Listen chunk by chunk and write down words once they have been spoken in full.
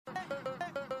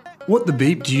What the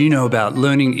Beep Do You Know About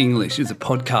Learning English is a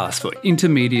podcast for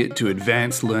intermediate to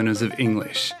advanced learners of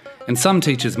English, and some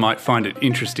teachers might find it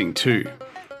interesting too.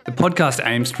 The podcast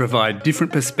aims to provide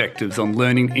different perspectives on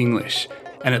learning English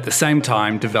and at the same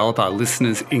time develop our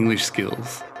listeners' English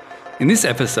skills. In this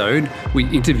episode, we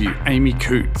interview Amy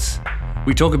Coots.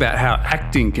 We talk about how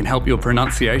acting can help your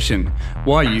pronunciation,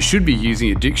 why you should be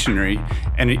using a dictionary,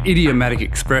 and an idiomatic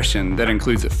expression that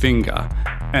includes a finger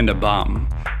and a bum.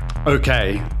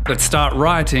 Okay, let's start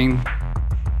writing.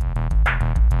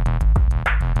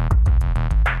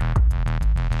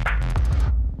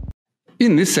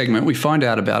 In this segment, we find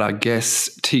out about our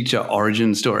guest's teacher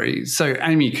origin story. So,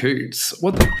 Amy Coots,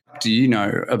 what the do you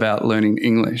know about learning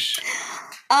English?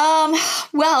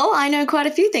 Well, I know quite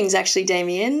a few things actually,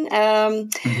 Damien.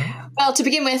 Well, to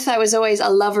begin with, I was always a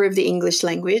lover of the English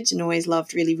language and always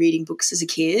loved really reading books as a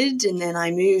kid. And then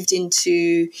I moved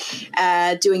into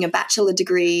doing a bachelor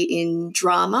degree in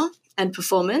drama and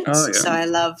performance. Oh,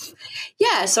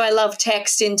 yeah. So I love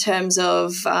text in terms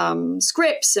of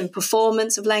scripts and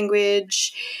performance of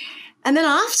language. And then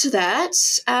after that,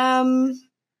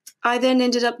 I then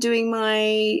ended up doing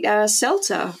my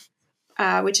CELTA.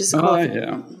 Which is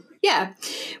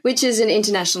which is an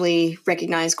internationally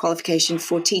recognized qualification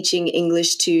for teaching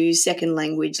English to second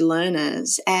language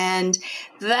learners. And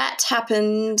that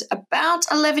happened about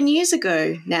 11 years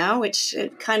ago now, which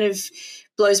it kind of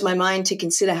blows my mind to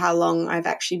consider how long I've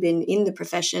actually been in the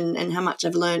profession and how much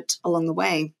I've learnt along the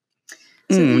way.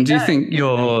 So do you think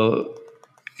you're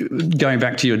going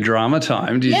back to your drama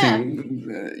time? Do you think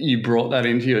you brought that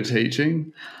into your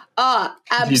teaching? Oh,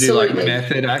 absolutely. Do you do like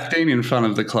method acting in front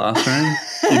of the classroom?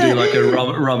 You do like a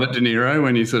Robert De Niro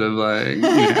when you sort of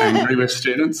angry with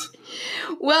students?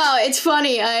 Well, it's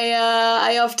funny.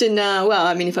 I often,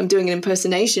 if I'm doing an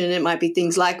impersonation, it might be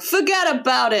things like, forget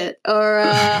about it, or,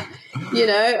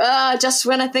 just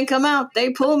when I think I'm out,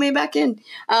 they pull me back in.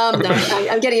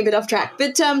 I'm getting a bit off track.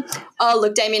 But,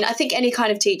 look, Damien, I think any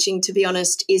kind of teaching, to be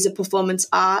honest, is a performance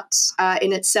art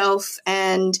in itself.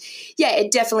 And,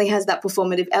 it definitely has that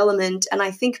performative element. And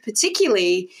I think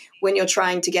particularly when you're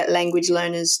trying to get language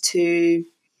learners to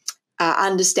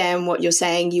understand what you're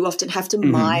saying, you often have to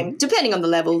mime, depending on the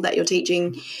level that you're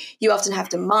teaching, you often have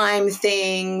to mime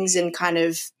things and kind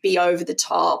of be over the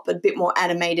top, a bit more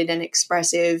animated and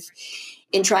expressive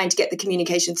in trying to get the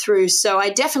communication through. So I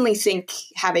definitely think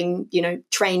having,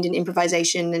 trained in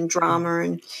improvisation and drama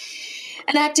and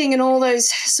acting and all those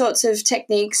sorts of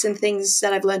techniques and things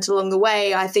that I've learned along the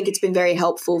way, I think it's been very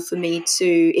helpful for me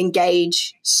to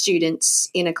engage students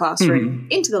in a classroom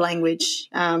into the language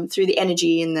through the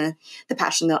energy and the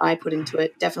passion that I put into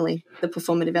it, definitely the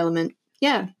performative element.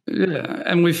 Yeah. Yeah.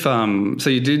 And with so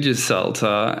you did your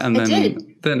CELTA, and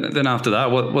then after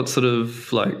that, what sort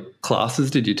of like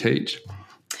classes did you teach?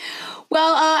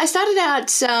 Well, I started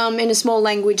out in a small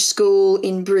language school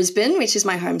in Brisbane, which is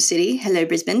my home city. Hello,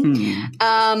 Brisbane.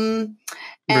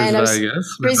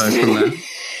 Vegas.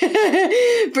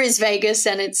 Bris Vegas,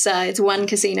 and it's one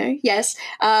casino. Yes.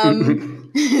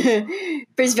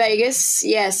 Bris Vegas.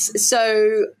 Yes.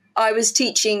 So I was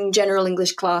teaching general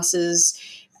English classes,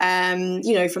 from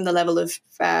the level of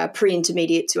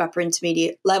pre-intermediate to upper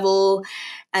intermediate level.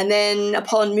 And then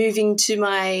upon moving to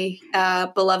my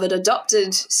beloved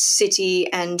adopted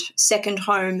city and second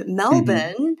home,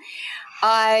 Melbourne,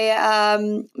 I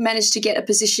managed to get a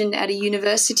position at a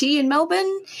university in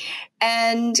Melbourne,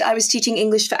 and I was teaching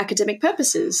English for academic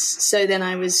purposes. So then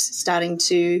I was starting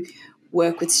to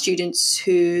work with students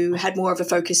who had more of a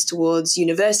focus towards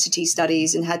university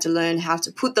studies and had to learn how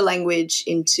to put the language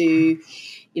into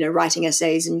writing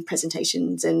essays and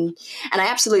presentations. And I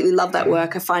absolutely love that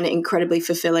work. I find it incredibly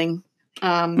fulfilling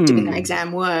doing that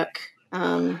exam work,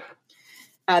 the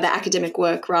academic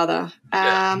work rather.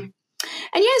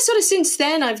 Sort of since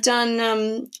then I've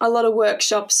done a lot of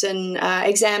workshops and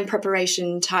exam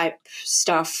preparation type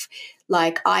stuff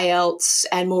like IELTS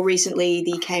and more recently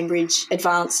the Cambridge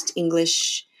Advanced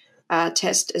English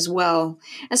test as well.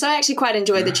 And so I actually quite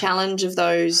enjoy the challenge of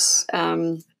those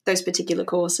particular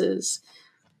courses.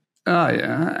 Oh,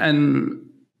 yeah. And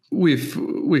with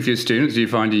your students, do you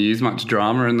find you use much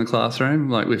drama in the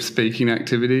classroom, like with speaking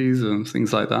activities and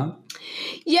things like that?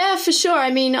 Yeah, for sure.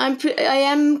 I mean, I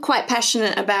am quite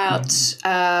passionate about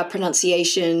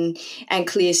pronunciation and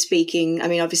clear speaking. I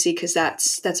mean, obviously, because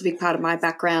that's a big part of my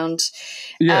background.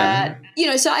 Yeah.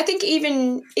 So I think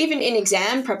even in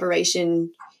exam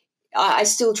preparation, I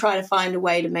still try to find a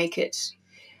way to make it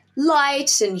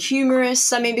light and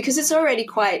humorous. I mean, because it's already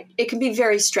it can be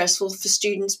very stressful for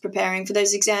students preparing for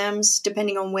those exams,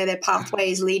 depending on where their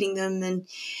pathway is leading them. And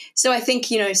so I think,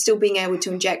 still being able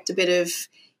to inject a bit of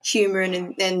humor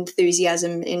and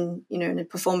enthusiasm in, in a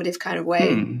performative kind of way.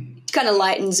 It kind of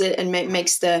lightens it and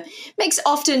makes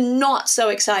often not so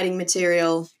exciting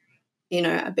material,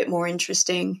 a bit more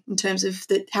interesting in terms of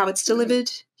how it's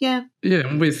delivered. Yeah.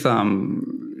 Yeah. With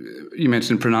you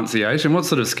mentioned pronunciation. What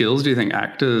sort of skills do you think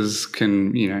actors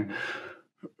can,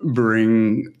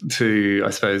 bring to, I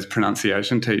suppose,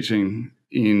 pronunciation teaching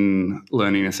in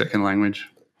learning a second language?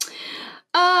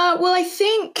 Well, I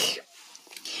think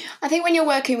when you're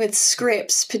working with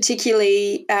scripts,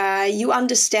 particularly, you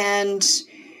understand,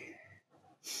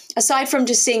 aside from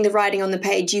just seeing the writing on the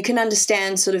page, you can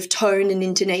understand sort of tone and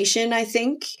intonation, I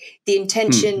think, the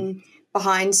intention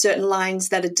behind certain lines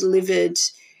that are delivered.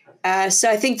 So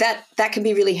I think that can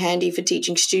be really handy for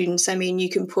teaching students. I mean, you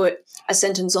can put a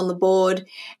sentence on the board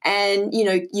and,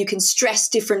 you can stress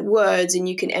different words and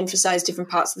you can emphasize different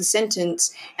parts of the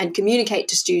sentence and communicate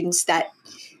to students that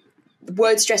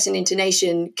word stress and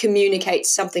intonation communicates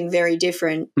something very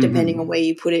different depending on where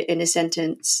you put it in a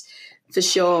sentence, for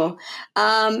sure.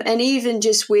 And even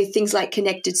just with things like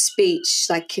connected speech,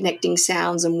 like connecting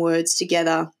sounds and words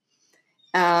together,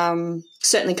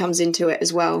 certainly comes into it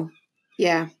as well.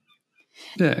 Yeah.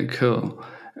 Yeah, cool.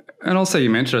 And also you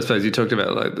mentioned, I suppose you talked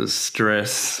about like the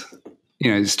stress,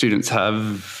 students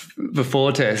have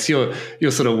before tests. You're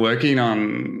sort of working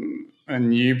on a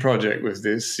new project with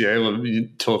this. Yeah, well, you're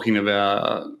talking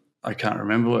about, I can't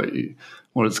remember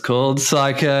what it's called.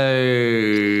 Psycho.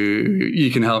 You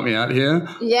can help me out here.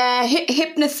 Yeah,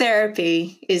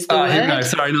 hypnotherapy is the word.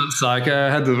 Sorry, not psycho. I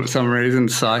had some reason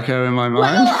psycho in my mind.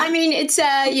 Well, I mean, it's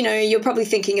you're probably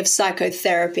thinking of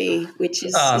psychotherapy, which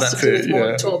is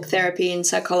more talk therapy and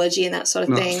psychology and that sort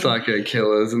of thing. Not psycho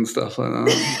killers and stuff like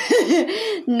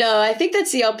that. No, I think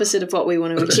that's the opposite of what we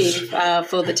want to achieve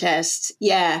for the test.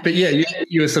 Yeah. But yeah,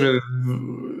 you were sort of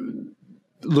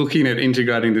looking at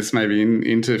integrating this maybe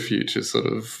into future sort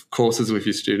of courses with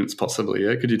your students possibly,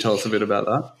 yeah? Could you tell us a bit about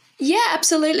that? Yeah,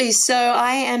 absolutely. So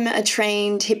I am a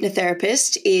trained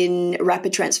hypnotherapist in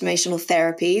rapid transformational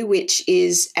therapy, which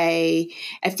is a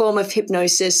form of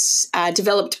hypnosis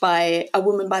developed by a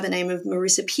woman by the name of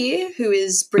Marissa Peer, who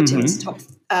is Britain's top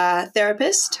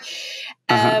therapist.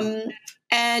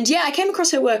 And yeah, I came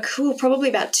across her work probably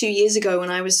about 2 years ago when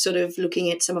I was sort of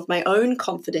looking at some of my own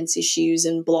confidence issues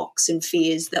and blocks and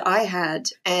fears that I had.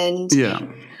 And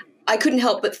I couldn't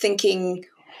help but thinking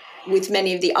with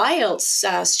many of the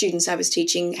IELTS students I was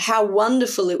teaching, how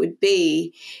wonderful it would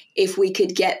be if we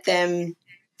could get them,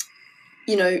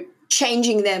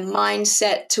 changing their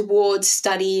mindset towards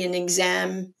study and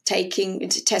exam taking,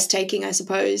 test taking, I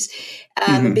suppose,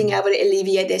 and being able to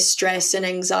alleviate their stress and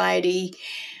anxiety.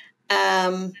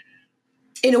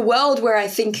 In a world where I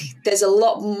think there's a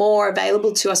lot more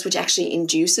available to us, which actually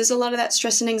induces a lot of that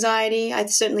stress and anxiety. I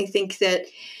certainly think that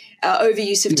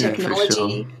overuse of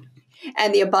technology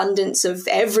and the abundance of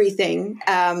everything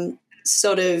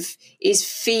sort of is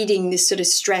feeding this sort of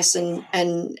stress and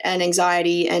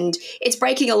anxiety, and it's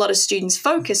breaking a lot of students'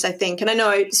 focus, I think. And I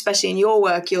know, especially in your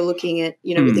work, you're looking at,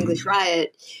 with English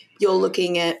Riot, you're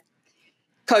looking at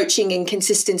coaching and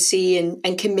consistency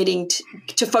and committing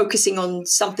to focusing on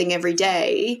something every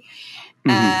day.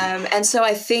 And so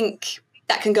I think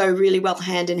that can go really well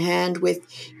hand in hand with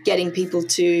getting people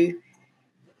to,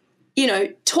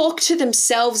 talk to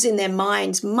themselves in their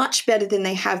minds much better than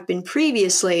they have been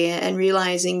previously, and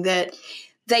realizing that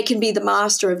they can be the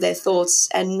master of their thoughts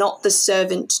and not the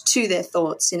servant to their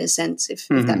thoughts, in a sense, if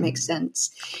that makes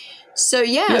sense. So,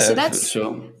 so that's...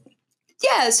 Sure.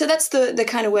 Yeah, so that's the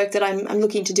kind of work that I'm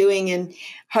looking to doing, and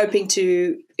hoping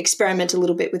to experiment a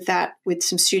little bit with that with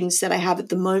some students that I have at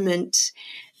the moment,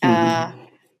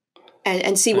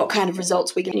 and see what kind of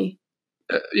results we get.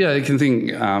 Yeah, I can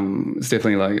think it's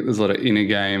definitely like there's a lot of inner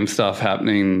game stuff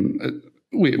happening,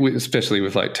 especially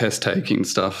with like test taking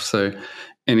stuff. So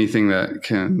anything that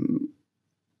can,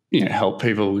 help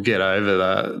people get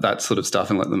over that sort of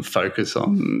stuff and let them focus on,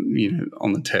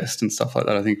 on the test and stuff like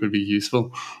that, I think would be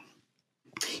useful.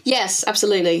 Yes,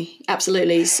 absolutely.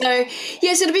 Absolutely. So,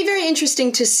 yes, it'll be very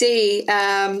interesting to see,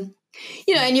 and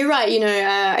you're right,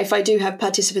 if I do have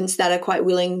participants that are quite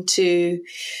willing to,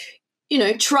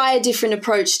 try a different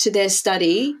approach to their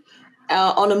study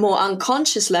on a more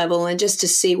unconscious level, and just to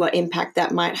see what impact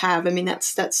that might have. I mean,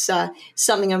 that's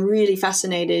something I'm really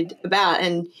fascinated about.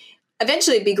 And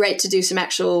eventually it'd be great to do some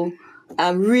actual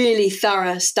really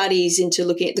thorough studies into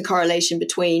looking at the correlation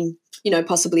between,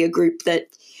 possibly a group that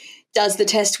does the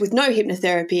test with no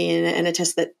hypnotherapy and a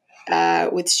test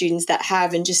that with students that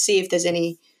have, and just see if there's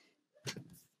any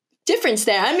difference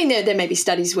there. I mean, there may be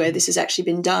studies where this has actually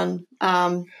been done.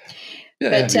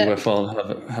 Yeah, it'd be worthwhile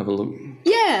to have a look.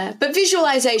 Yeah, but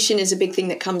visualization is a big thing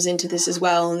that comes into this as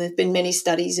well. And there have been many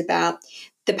studies about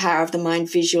the power of the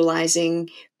mind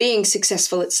visualizing, being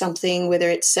successful at something, whether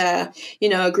it's, a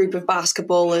group of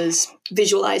basketballers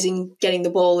visualizing getting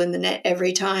the ball in the net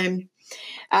every time.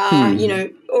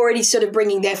 Already sort of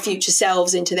bringing their future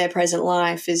selves into their present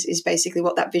life is basically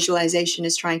what that visualization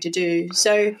is trying to do.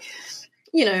 So,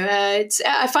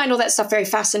 I find all that stuff very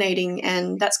fascinating,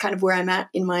 and that's kind of where I'm at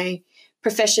in my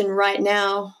profession right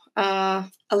now,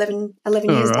 11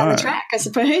 years down the track, I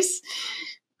suppose.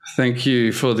 Thank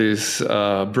you for this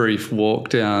brief walk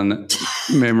down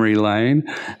memory lane,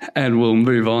 and we'll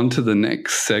move on to the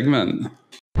next segment.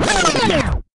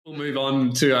 We'll move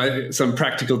on to some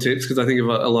practical tips, because I think a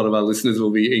lot of our listeners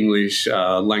will be English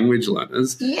language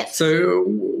learners. Yes. So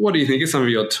what do you think are some of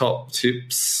your top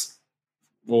tips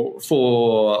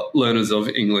for learners of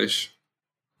English?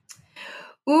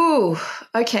 Ooh,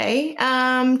 okay.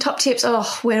 Top tips.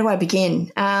 Oh, where do I begin?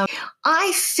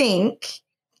 I think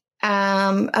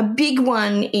a big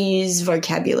one is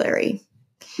vocabulary.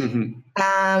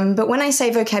 Mm-hmm. But when I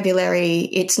say vocabulary,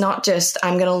 it's not just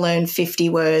I'm going to learn 50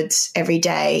 words every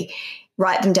day,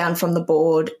 write them down from the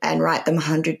board and write them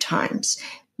 100 times.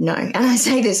 No. And I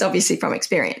say this obviously from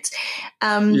experience.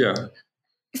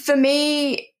 For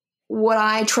me, what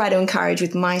I try to encourage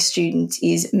with my students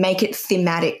is make it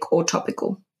thematic or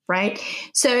topical, right?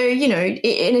 So,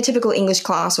 in a typical English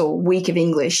class or week of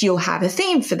English, you'll have a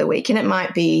theme for the week, and it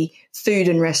might be food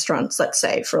and restaurants, let's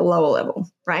say, for a lower level,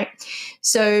 right?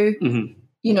 So,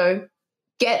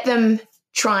 get them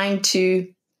trying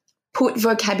to put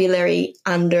vocabulary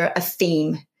under a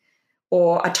theme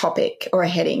or a topic or a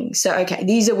heading. So, okay,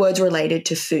 these are words related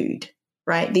to food,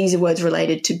 right? These are words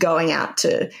related to going out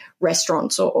to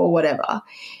restaurants or whatever.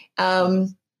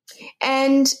 And,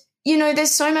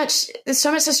 there's so much that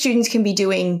students can be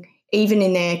doing even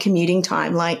in their commuting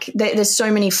time. Like there's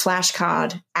so many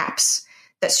flashcard apps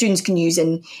that students can use,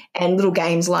 and little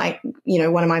games like,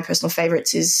 one of my personal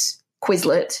favorites is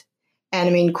Quizlet. And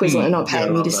I mean, Quizlet are not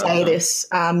paying me to say this.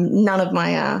 None of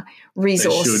my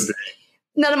resource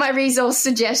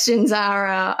suggestions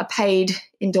are paid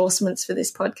endorsements for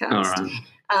this podcast. All right.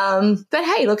 But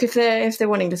hey, look, if they're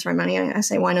wanting to throw money, I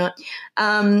say why not.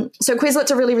 So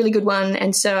Quizlet's a really, really good one.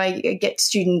 And so I get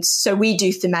students, so we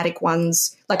do thematic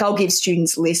ones. Like I'll give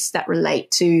students lists that relate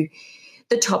to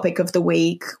the topic of the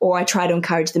week, or I try to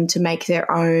encourage them to make their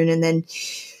own and then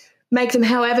make them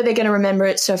however they're going to remember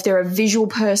it. So if they're a visual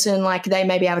person, like they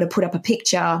may be able to put up a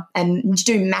picture and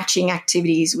do matching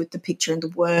activities with the picture and the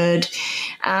word.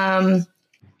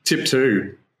 Tip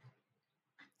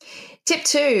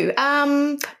two,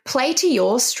 play to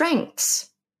your strengths.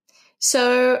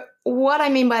 So what I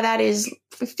mean by that is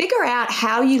figure out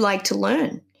how you like to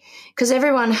learn, because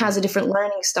everyone has a different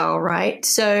learning style, right?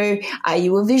 So are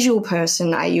you a visual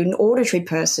person? Are you an auditory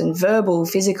person, verbal,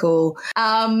 physical?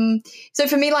 So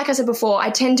for me, like I said before,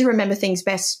 I tend to remember things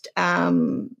best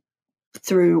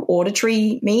through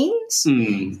auditory means.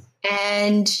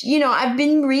 And, I've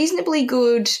been reasonably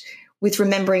good with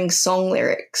remembering song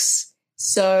lyrics.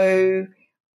 So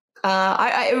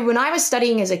when I was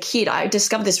studying as a kid, I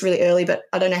discovered this really early, but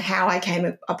I don't know how I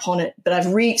came upon it, but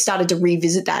I've started to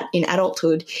revisit that in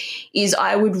adulthood, is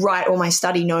I would write all my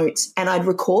study notes and I'd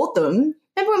record them.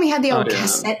 Remember when we had the old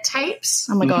cassette tapes?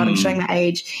 Oh, my God, I'm showing my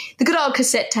age. The good old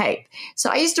cassette tape. So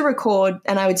I used to record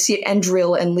and I would sit and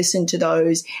drill and listen to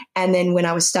those. And then when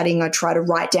I was studying, I'd try to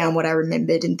write down what I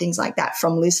remembered and things like that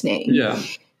from listening. Yeah.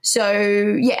 So,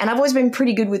 yeah, and I've always been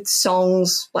pretty good with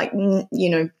songs, like,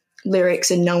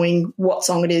 lyrics and knowing what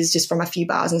song it is just from a few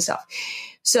bars and stuff.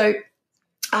 So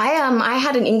I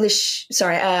had a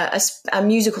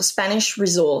musical Spanish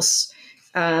resource,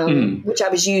 which I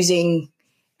was using,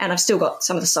 and I've still got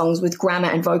some of the songs with grammar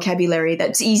and vocabulary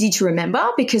that's easy to remember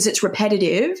because it's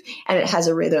repetitive and it has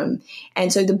a rhythm.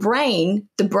 And so the brain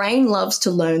loves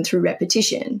to learn through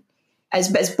repetition.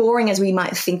 As boring as we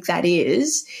might think that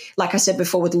is, like I said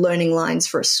before with learning lines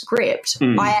for a script,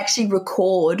 I actually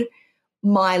record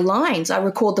my lines. I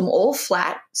record them all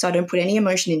flat so I don't put any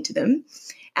emotion into them.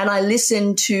 And I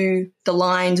listen to the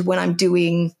lines when I'm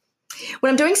doing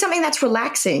something that's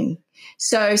relaxing.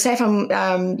 So say if I'm,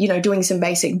 doing some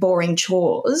basic boring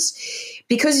chores,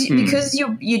 because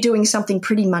you're doing something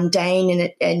pretty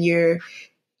mundane and your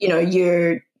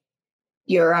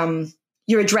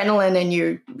adrenaline and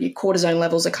your cortisone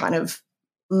levels are kind of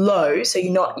low. So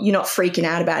you're not freaking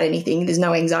out about anything. There's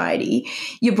no anxiety.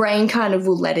 Your brain kind of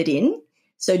will let it in.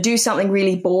 So do something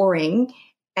really boring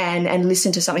and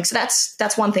listen to something. So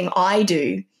that's one thing I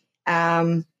do.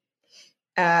 And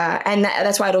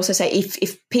that's why I'd also say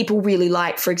if people really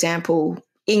like, for example,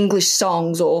 English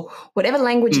songs or whatever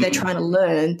language they're trying to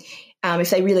learn, if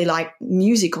they really like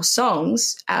music or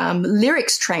songs,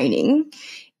 Lyrics Training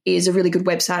is a really good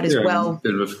website as well. I'm a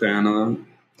bit of a fan of that.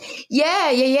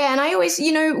 Yeah. And I always,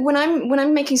 when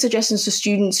I'm making suggestions to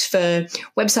students for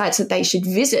websites that they should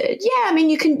visit, I mean,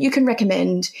 you can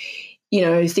recommend,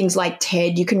 things like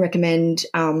TED. You can recommend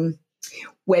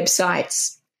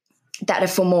websites that are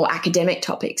for more academic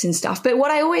topics and stuff. But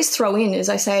what I always throw in is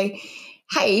I say,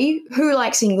 hey, who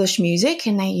likes English music?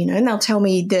 And they, and they'll tell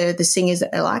me the singers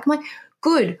that they like. I'm like,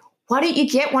 good. Why don't you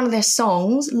get one of their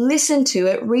songs, listen to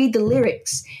it, read the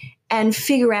lyrics, and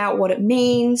figure out what it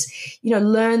means,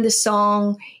 learn the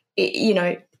song,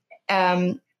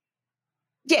 that's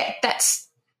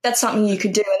something you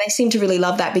could do. And they seem to really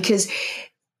love that because,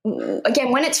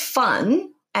 again, when it's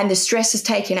fun and the stress is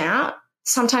taken out,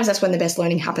 sometimes that's when the best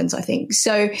learning happens, I think.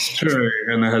 So it's true.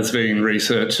 And there has been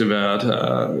research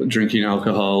about drinking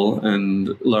alcohol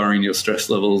and lowering your stress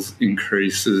levels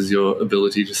increases your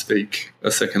ability to speak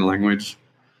a second language.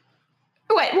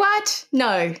 Wait, what?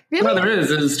 No, really? No, there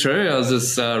is. It's true. I was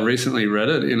just recently read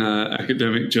it in an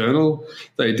academic journal.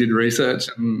 They did research,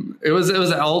 and it was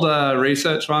an older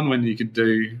research one when you could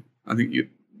do. I think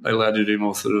they allowed you to do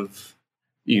more sort of,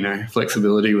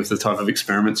 flexibility with the type of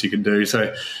experiments you could do.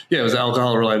 So, it was an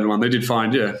alcohol-related one. They did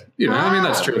find, I mean,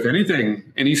 that's true. If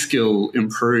anything, any skill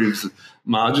improves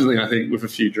marginally, I think, with a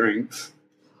few drinks.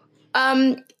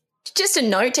 Just a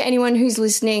note to anyone who's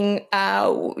listening: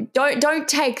 don't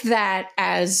take that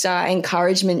as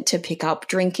encouragement to pick up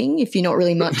drinking if you're not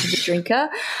really much of a drinker.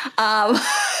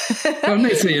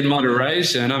 Obviously, in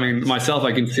moderation. I mean, myself,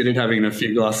 I considered having a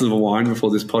few glasses of wine before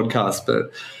this podcast,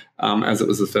 but as it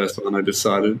was the first one, I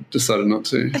decided not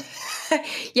to.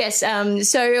 Yes.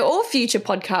 So all future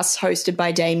podcasts hosted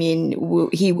by Damien,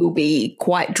 he will be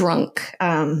quite drunk.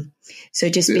 So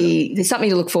there's something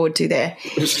to look forward to there.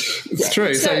 It's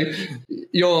true. So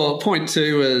your point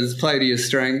 2 is play to your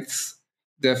strengths.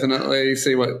 Definitely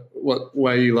see what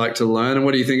way you like to learn. And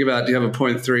what do you think about, do you have a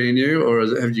point 3 in you, or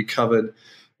have you covered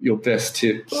your best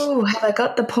tips? Oh, have I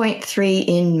got the point 3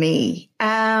 in me?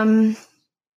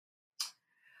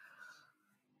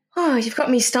 Oh, you've got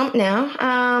me stumped now.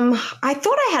 I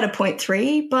thought I had a point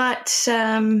 3, but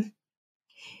I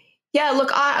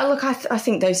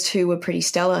think those two were pretty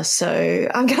stellar. So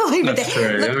I'm going to leave it there. That's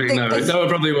true. They were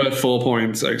probably worth 4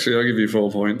 points. Actually, I'll give you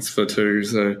 4 points for 2.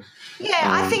 So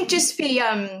I think just the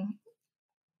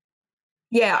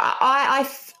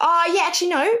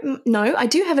no, I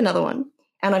do have another one.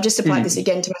 And I just applied this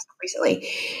again to myself recently.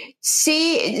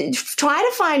 Try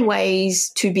to find ways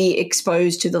to be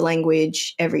exposed to the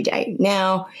language every day.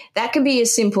 Now, that can be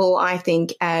as simple, I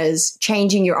think, as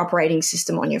changing your operating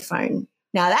system on your phone.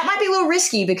 Now, that might be a little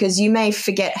risky because you may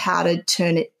forget how to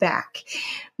turn it back.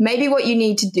 Maybe what you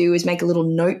need to do is make a little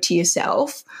note to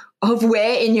yourself of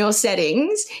where in your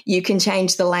settings you can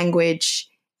change the language.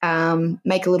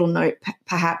 Make a little note,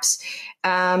 perhaps.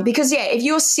 Because, if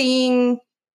you're seeing...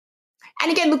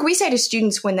 And again, look, we say to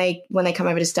students when they come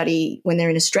over to study when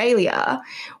they're in Australia,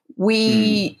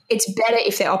 it's better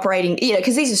if they're operating,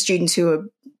 because these are students who are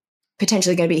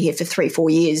potentially going to be here for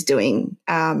 3-4 years doing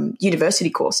university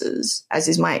courses, as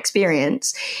is my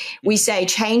experience. We say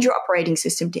change your operating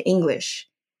system to English.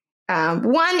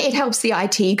 One, it helps the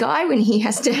IT guy when he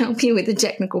has to help you with a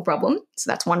technical problem. So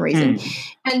that's one reason.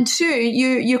 And 2,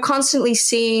 you're constantly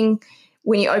seeing,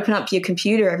 when you open up your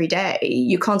computer every day,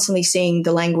 you're constantly seeing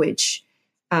the language.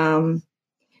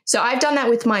 So I've done that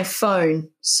with my phone.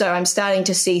 So I'm starting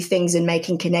to see things and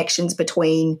making connections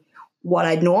between what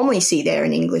I'd normally see there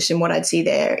in English and what I'd see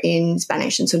there in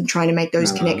Spanish, and sort of trying to make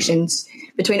those connections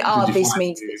between, this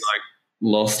means you, this.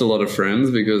 Lost a lot of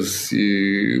friends because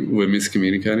you were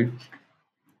miscommunicating?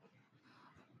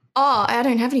 Oh, I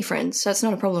don't have any friends, so it's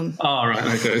not a problem. Oh,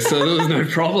 right, okay. So there was no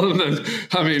problem then.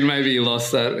 I mean, maybe you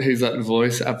lost that, who's that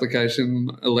voice application,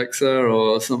 Alexa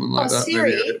or something like that.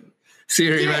 Siri.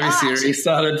 Siri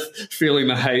started feeling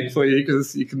the hate for you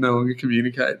because you can no longer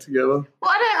communicate together.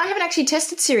 Well, I haven't actually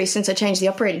tested Siri since I changed the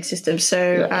operating system,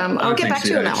 so I'll get back to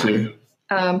you on that one.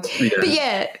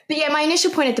 But my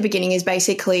initial point at the beginning is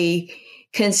basically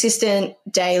consistent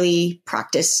daily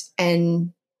practice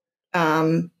and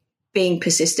being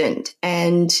persistent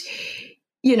and,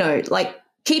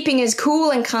 keeping as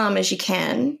cool and calm as you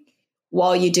can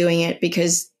while you're doing it,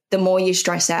 because the more you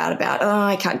stress out about,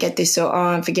 I can't get this, or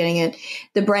I'm forgetting it,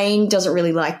 the brain doesn't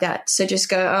really like that. So just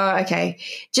go, okay.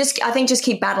 Just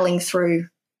keep battling through.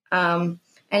 And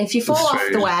if you fall off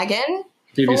the wagon,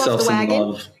 give yourself some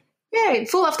love. Yeah,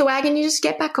 fall off the wagon, you just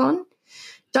get back on.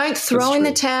 Don't throw in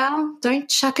the towel. Don't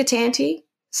chuck a tanty.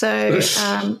 So,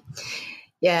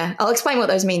 Yeah, I'll explain what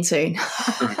those mean soon.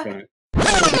 Okay.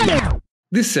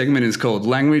 This segment is called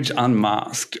Language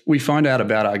Unmasked. We find out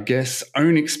about our guests'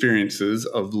 own experiences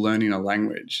of learning a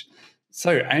language.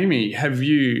 So, Amy, have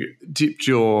you dipped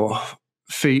your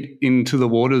feet into the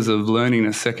waters of learning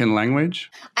a second language?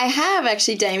 I have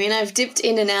actually, Damien. I've dipped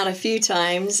in and out a few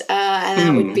times, and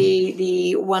that would be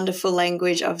the wonderful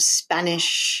language of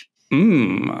Spanish.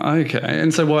 Okay.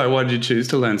 And so why did you choose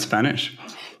to learn Spanish?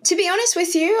 To be honest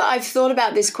with you, I've thought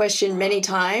about this question many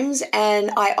times, and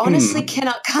I honestly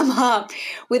cannot come up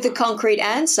with a concrete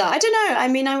answer. I don't know. I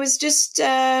mean, I was just,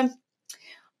 I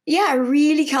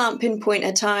really can't pinpoint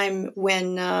a time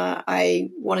when I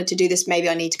wanted to do this. Maybe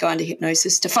I need to go under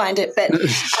hypnosis to find it. But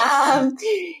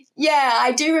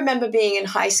I do remember being in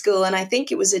high school, and I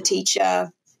think it was a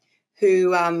teacher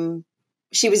who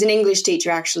she was an English teacher,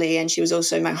 actually, and she was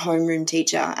also my homeroom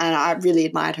teacher, and I really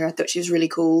admired her. I thought she was really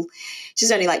cool.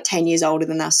 She's only like 10 years older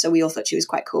than us, so we all thought she was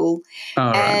quite cool.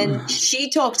 And she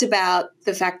talked about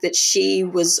the fact that she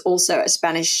was also a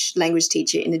Spanish language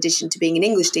teacher in addition to being an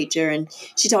English teacher, and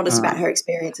she told us about her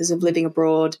experiences of living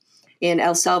abroad in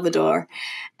El Salvador.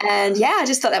 And, I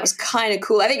just thought that was kind of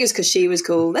cool. I think it was because she was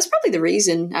cool. That's probably the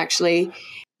reason, actually.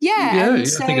 I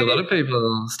think a lot of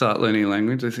people start learning a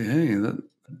language. They say, hey, that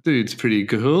dude's pretty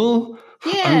cool.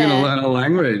 Yeah. I'm going to learn a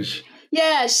language.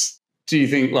 Yes. Do you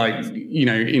think,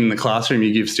 in the classroom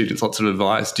you give students lots of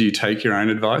advice? Do you take your own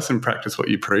advice and practice what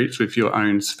you preach with your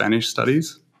own Spanish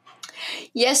studies?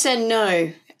 Yes and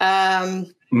no,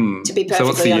 to be perfectly honest. So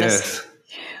what's the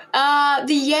yes?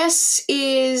 The yes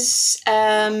is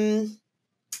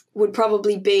would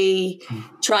probably be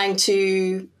trying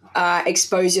to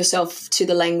expose yourself to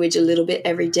the language a little bit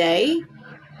every day.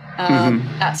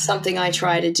 That's something I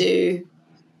try to do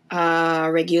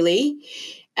regularly.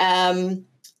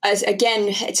 Again,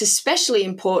 it's especially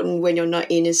important when you're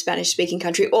not in a Spanish-speaking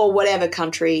country or whatever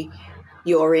country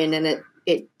you're in and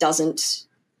it doesn't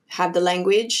have the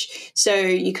language. So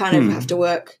you kind of have to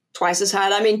work twice as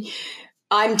hard. I mean,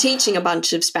 I'm teaching a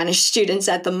bunch of Spanish students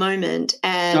at the moment.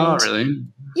 And oh, really?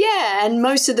 Yeah, and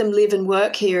most of them live and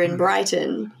work here in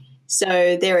Brighton.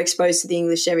 So they're exposed to the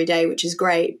English every day, which is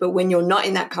great. But when you're not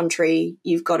in that country,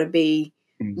 you've got to be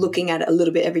looking at it a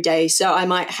little bit every day. So I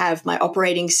might have my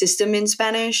operating system in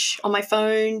Spanish on my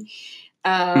phone.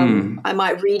 I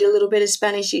might read a little bit of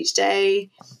Spanish each day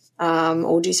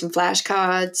or do some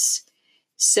flashcards.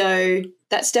 So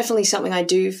that's definitely something I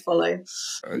do follow.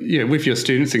 With your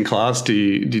students in class,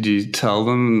 did you tell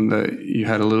them that you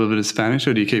had a little bit of Spanish,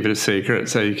 or do you keep it a secret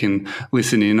so you can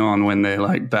listen in on when they're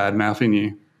like bad-mouthing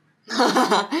you?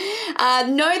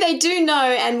 No, they do know.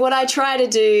 And what I try to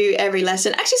do every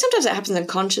lesson, actually sometimes it happens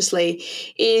unconsciously,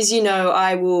 is,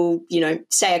 I will,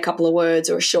 say a couple of words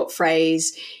or a short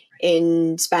phrase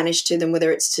in Spanish to them,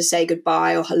 whether it's to say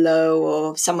goodbye or hello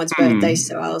or someone's birthday.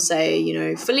 So I'll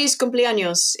say, feliz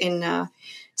cumpleaños in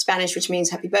Spanish, which means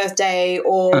happy birthday.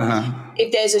 Or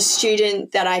if there's a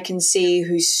student that I can see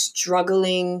who's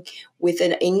struggling with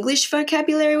an English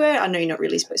vocabulary word, I know you're not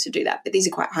really supposed to do that, but these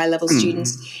are quite high-level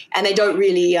students and they don't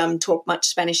really talk much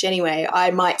Spanish anyway.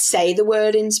 I might say the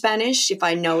word in Spanish if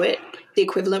I know it, the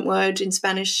equivalent word in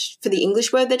Spanish for the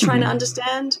English word they're trying to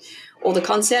understand or the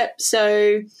concept.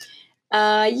 So,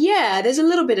 there's a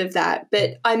little bit of that,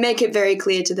 but I make it very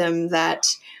clear to them that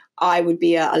I would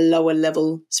be a lower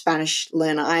level Spanish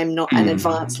learner. I am not an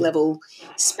advanced level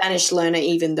Spanish learner,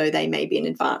 even though they may be an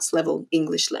advanced level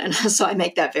English learner. So I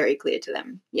make that very clear to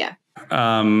them. Yeah.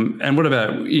 And what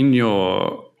about in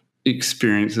your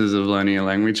experiences of learning a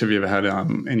language? Have you ever had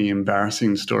any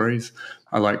embarrassing stories?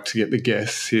 I like to get the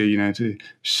guests here, to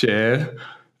share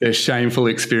their shameful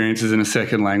experiences in a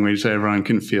second language so everyone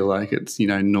can feel like it's,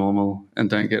 normal and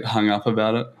don't get hung up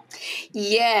about it.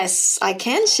 Yes, I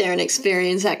can share an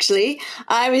experience, actually.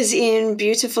 I was in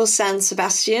beautiful San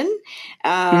Sebastian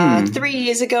 3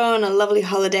 years ago on a lovely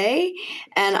holiday,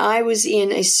 and I was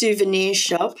in a souvenir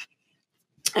shop,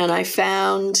 and I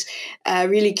found a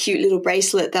really cute little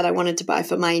bracelet that I wanted to buy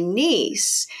for my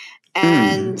niece.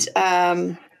 And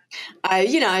I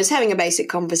was having a basic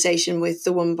conversation with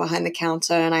the woman behind the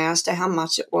counter, and I asked her how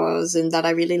much it was and that I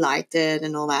really liked it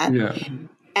and all that. Yeah.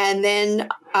 And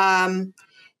then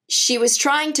she was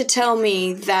trying to tell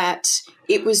me that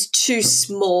it was too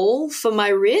small for my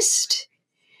wrist.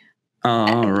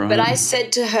 Oh, right. But I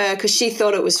said to her, because she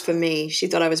thought it was for me, she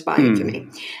thought I was buying it for me.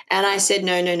 And I said,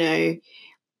 no.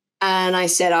 And I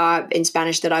said in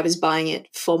Spanish that I was buying it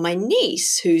for my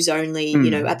niece, who's only,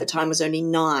 at the time was only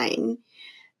 9.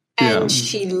 And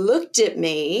she looked at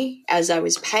me as I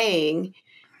was paying,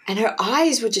 and her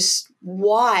eyes were just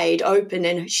wide open,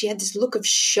 and she had this look of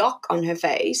shock on her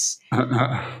face. And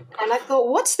I thought,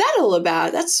 what's that all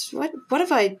about? That's what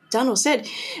have I done or said?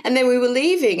 And then we were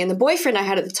leaving, and the boyfriend I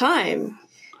had at the time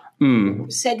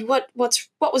said, what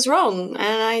was wrong?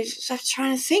 And I was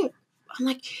trying to think. I'm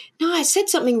like, no, I said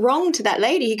something wrong to that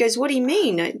lady. He goes, what do you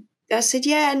mean? I said,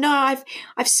 yeah, no,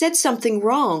 I've said something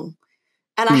wrong.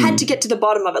 And I had to get to the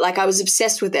bottom of it. Like, I was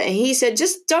obsessed with it. And he said,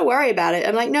 just don't worry about it.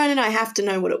 I'm like, no, I have to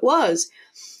know what it was.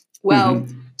 Well,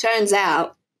 turns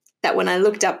out that when I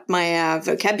looked up my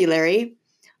vocabulary,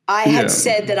 I had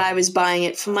said that I was buying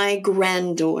it for my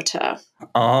granddaughter.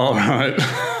 Oh, right.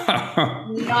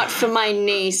 Not for my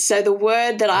niece. So the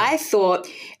word that I thought,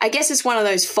 I guess it's one of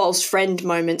those false friend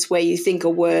moments where you think a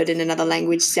word in another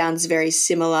language sounds very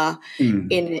similar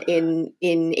in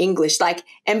English. Like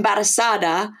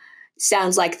embarazada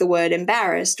sounds like the word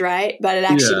embarrassed, right? But it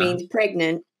actually means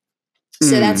pregnant.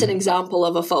 So that's an example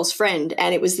of a false friend.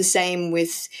 And it was the same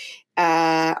with,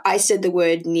 I said the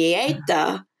word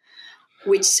nieta,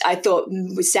 which I thought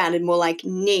sounded more like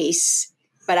niece,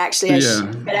 but actually,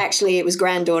 it was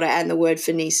granddaughter, and the word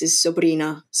for niece is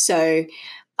sobrina. So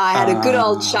I had a good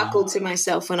old chuckle to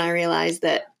myself when I realized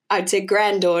that I'd said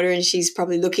granddaughter, and she's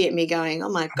probably looking at me going, oh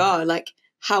my God, like,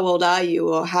 how old are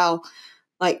you? Or how,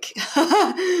 like.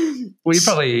 Well,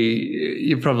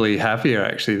 you're probably happier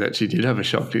actually that she did have a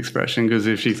shocked expression, because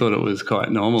if she thought it was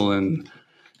quite normal, and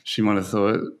she might have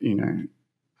thought,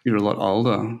 you're a lot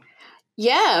older.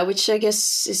 Yeah, which I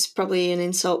guess is probably an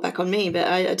insult back on me, but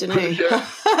I don't know.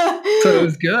 So it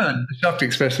was good. The shocked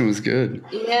expression was good.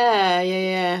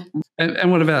 Yeah.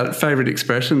 And what about favourite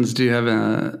expressions? Do you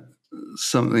have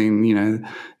something,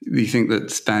 you think that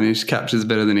Spanish captures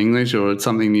better than English, or it's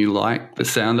something you like the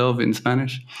sound of in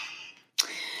Spanish?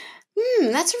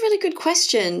 That's a really good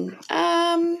question.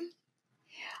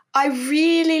 I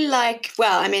really like,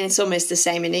 well, I mean, it's almost the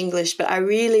same in English, but I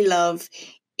really love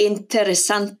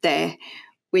interesante,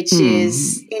 which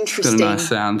is interesting. Got a nice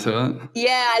sound to it.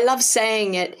 Yeah, I love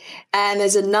saying it. And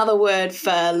there's another word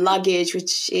for luggage,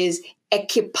 which is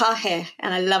equipaje,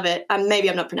 and I love it. Maybe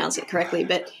I'm not pronouncing it correctly,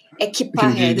 but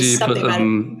equipaje. Do you put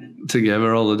them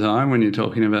together all the time when you're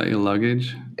talking about your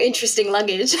luggage? Interesting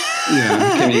luggage.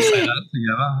 Yeah, can you say that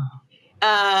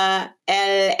together?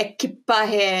 El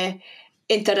equipaje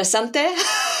interesante.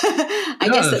 I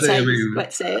guess that's how you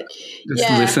might say it.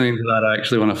 Just listening to that, I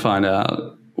actually want to find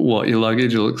out what your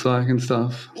luggage looks like and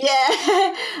stuff. Yeah.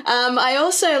 I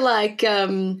also like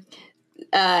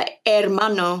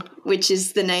hermano, which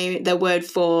is the word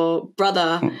for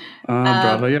brother.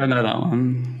 Brother, yeah, I know that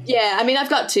one. Yeah, I mean, I've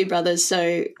got two brothers,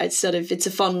 so it's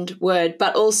a fond word.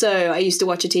 But also, I used to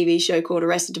watch a TV show called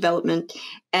Arrested Development,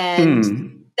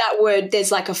 and that word,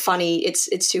 there's like a funny,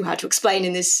 it's too hard to explain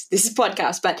in this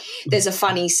podcast, but there's a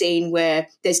funny scene where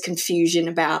there's confusion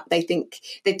about, they think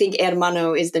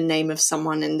hermano is the name of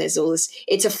someone, and there's all this,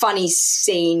 it's a funny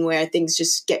scene where things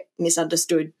just get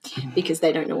misunderstood because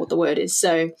they don't know what the word is.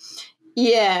 So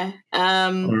yeah.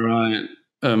 All right,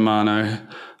 hermano,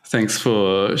 thanks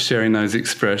for sharing those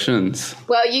expressions.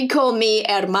 Well, you call me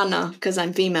hermana because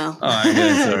I'm female. Oh,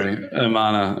 yeah, sorry.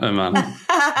 Hermana.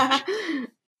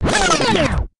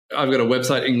 I've got a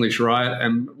website, English Right,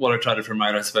 and what I try to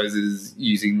promote, I suppose, is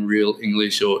using real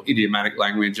English or idiomatic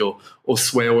language or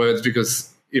swear words,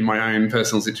 because in my own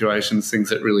personal situations, things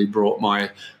that really brought my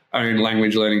own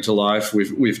language learning to life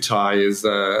with Thai is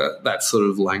that sort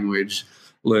of language,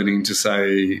 learning to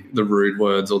say the rude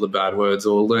words or the bad words,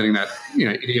 or learning that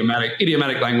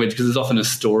idiomatic language, because there's often a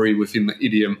story within the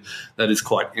idiom that is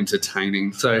quite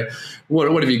entertaining. So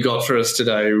what have you got for us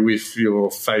today with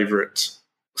your favourite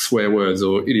swear words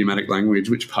or idiomatic language?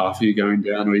 Which path are you going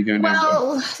down? Or are you going down?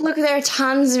 Well, look, there are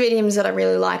tons of idioms that I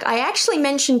really like. I actually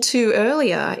mentioned two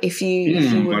earlier. If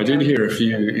you were, I did hear a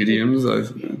few idioms.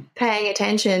 Paying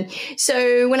attention.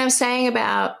 So when I was saying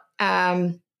about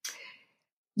how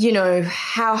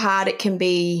hard it can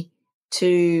be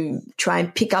to try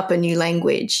and pick up a new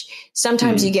language,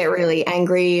 sometimes you get really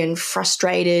angry and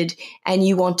frustrated, and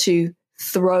you want to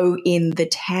throw in the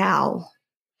towel.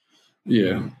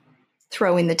 Yeah.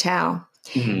 Throw in the towel.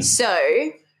 Mm-hmm. So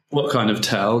what kind of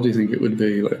towel do you think it would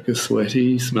be? Like a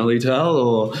sweaty, smelly towel,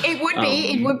 or it would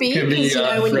be can be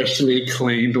a freshly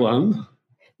cleaned one?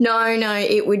 No,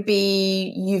 it would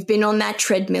be, you've been on that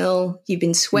treadmill, you've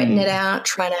been sweating it out,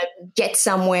 trying to get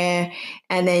somewhere,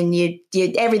 and then you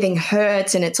everything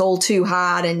hurts and it's all too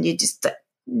hard, and you just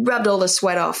rubbed all the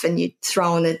sweat off and you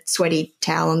throw in the sweaty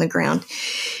towel on the ground,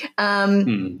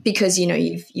 because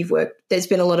you've worked. There's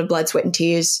been a lot of blood, sweat, and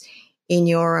tears in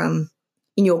your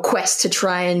quest to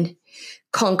try and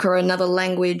conquer another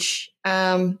language.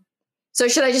 So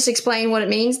should I just explain what it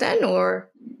means then, or?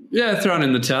 Yeah, throwing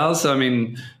in the towels. I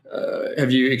mean,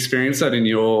 have you experienced that in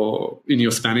your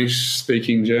Spanish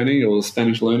speaking journey or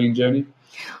Spanish learning journey?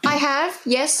 I have,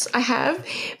 yes, I have,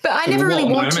 but I never really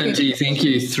What want moment to. do you think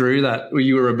you threw that, or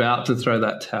you were about to throw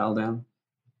that towel down?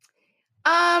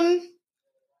 I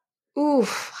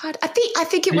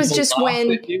think it was People just laughed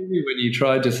when. at you when you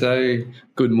tried to say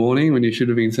good morning when you should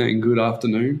have been saying good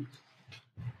afternoon.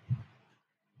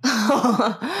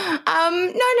 No.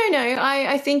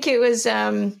 I think it was.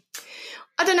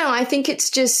 I don't know. I think it's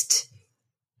just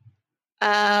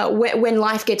when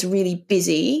life gets really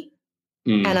busy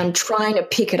and I'm trying to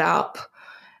pick it up.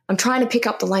 I'm trying to pick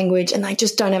up the language and I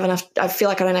just don't have enough. I feel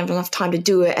like I don't have enough time to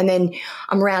do it. And then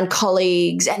I'm around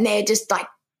colleagues and they're just like,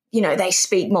 they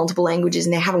speak multiple languages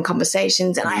and they're having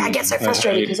conversations. And I get so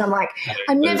frustrated because I'm like,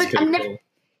 I'm never,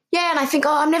 yeah. And I think,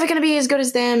 I'm never going to be as good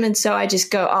as them. And so I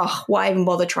just go, why even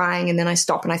bother trying? And then I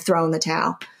stop and I throw in the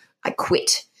towel. I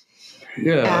quit.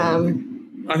 Yeah.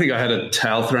 I think I had a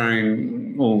towel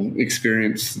throwing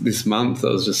experience this month. I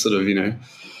was just sort of,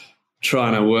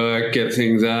 trying to work, get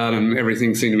things out, and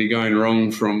everything seemed to be going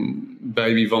wrong, from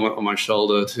baby vomit on my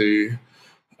shoulder to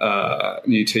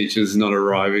new teachers not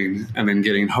arriving and then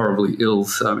getting horribly ill.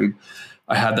 So, I mean,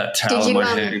 I had that towel in my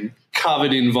hand,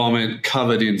 covered in vomit,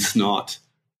 covered in snot,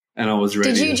 and I was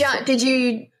ready. Did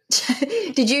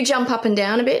you jump up and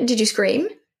down a bit? Did you scream?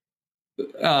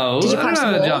 Oh, I don't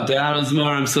know, jump down.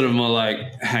 I'm sort of more like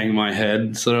hang my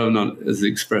head, sort of not as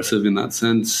expressive in that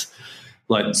sense.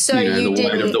 Like, so the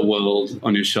weight of the world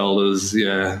on your shoulders.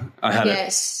 Yeah, I had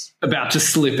it about to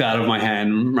slip out of my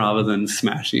hand rather than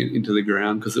smashing it into the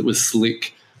ground because it was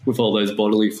slick with all those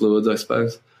bodily fluids, I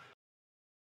suppose.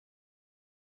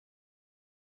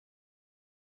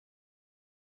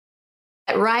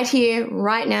 Right here,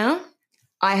 right now,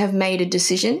 I have made a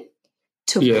decision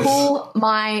to pull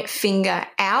my finger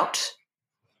out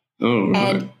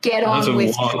and get on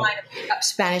with trying to pick up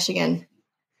Spanish again.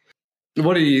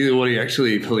 What are you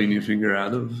actually pulling your finger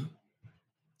out of?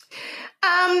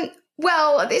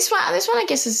 Well, this one I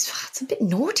guess it's a bit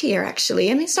naughtier actually.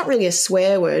 I mean, it's not really a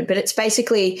swear word, but it's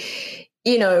basically,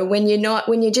 it's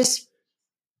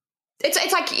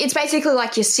basically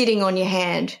like you're sitting on your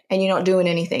hand and you're not doing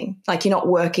anything, like you're not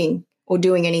working or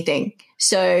doing anything.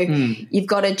 So you've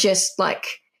got to just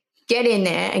like get in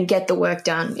there and get the work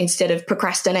done instead of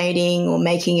procrastinating or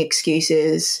making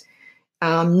excuses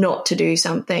not to do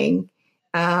something.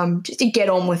 Just to get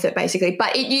on with it, basically.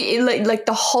 But like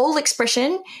the whole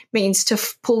expression means to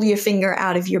pull your finger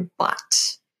out of your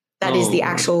butt. That is the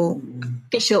actual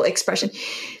official expression.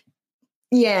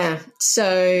 Yeah.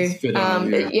 So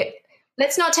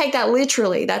let's not take that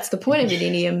literally. That's the point of an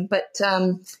idiom. But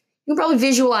you can probably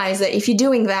visualize that if you're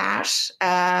doing that,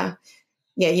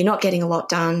 you're not getting a lot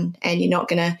done, and you're not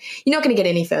gonna get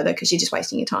any further because you're just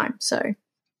wasting your time. So.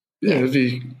 Yeah, it'd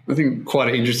be, I think, quite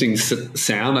an interesting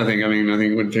sound. I think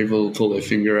when people pull their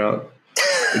finger out,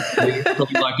 it's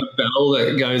probably like a bell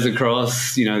that goes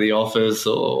across, the office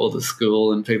or the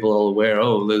school, and people are aware,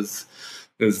 there's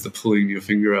the pulling your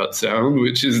finger out sound,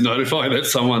 which is notifying that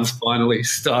someone's finally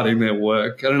starting their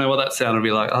work. I don't know what that sound would be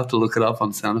like. I'll have to look it up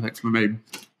on sound effects for me.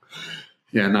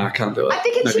 Yeah, no, I can't do it. I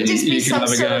think it should just be some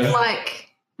sort of like.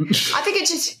 I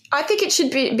think it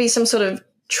should be some sort of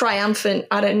triumphant,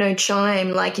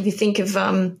 chime, like if you think of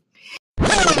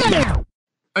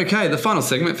Okay, the final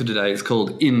segment for today is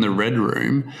called In the Red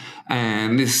Room,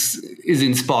 and this is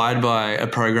inspired by a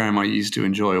program I used to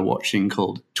enjoy watching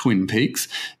called Twin Peaks.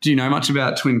 Do you know much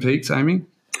about Twin Peaks, Amy?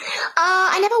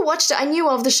 I never watched it. I knew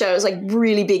of the show. It was like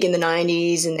really big in the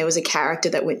 90s, and there was a character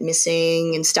that went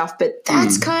missing and stuff, but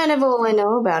that's kind of all I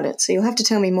know about it, so you'll have to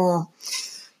tell me more.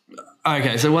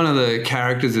 Okay, so one of the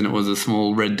characters in it was a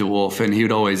small red dwarf, and he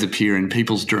would always appear in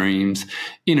people's dreams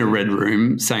in a red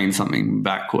room saying something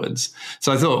backwards.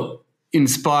 So I thought,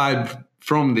 inspired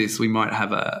from this, we might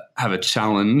have a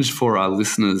challenge for our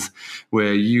listeners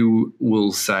where you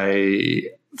will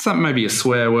say something, maybe a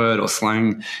swear word or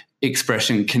slang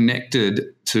expression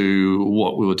connected to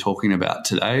what we were talking about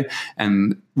today,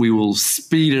 and we will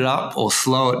speed it up or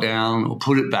slow it down or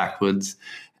put it backwards.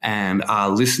 And our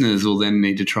listeners will then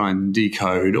need to try and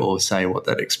decode or say what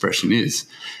that expression is.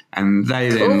 And they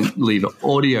then leave an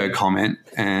audio comment,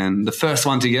 and the first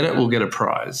one to get it will get a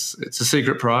prize. It's a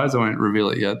secret prize. I won't reveal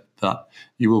it yet, but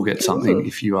you will get something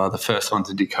if you are the first one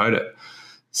to decode it.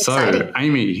 Exciting. So,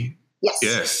 Amy.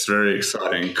 Yes, very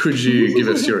exciting. Could you give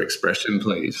us your expression,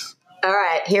 please? All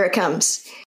right, here it comes.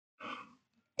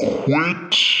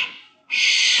 Quit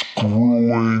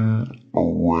screwing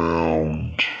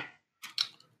around.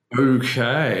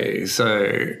 Okay,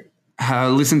 so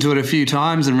listen to it a few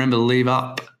times and remember to leave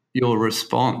up your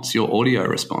response, your audio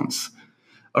response.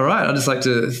 All right. I'd just like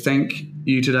to thank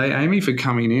you today, Amy, for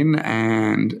coming in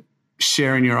and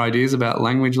sharing your ideas about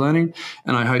language learning.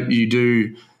 And I hope you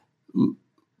do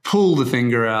pull the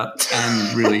finger out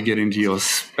and really get into your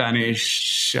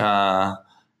Spanish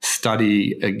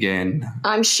study again.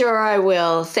 I'm sure I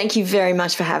will. Thank you very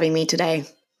much for having me today.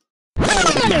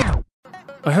 I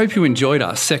hope you enjoyed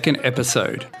our second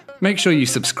episode. Make sure you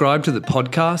subscribe to the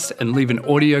podcast and leave an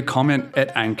audio comment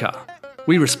at Anchor.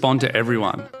 We respond to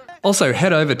everyone. Also,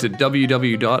 head over to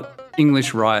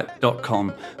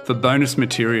www.englishriot.com for bonus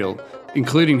material,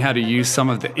 including how to use some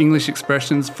of the English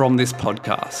expressions from this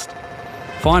podcast.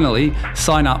 Finally,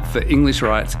 sign up for English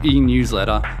Riot's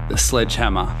e-newsletter, The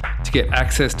Sledgehammer, to get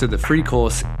access to the free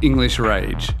course English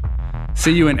Rage.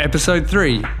 See you in episode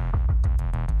 3.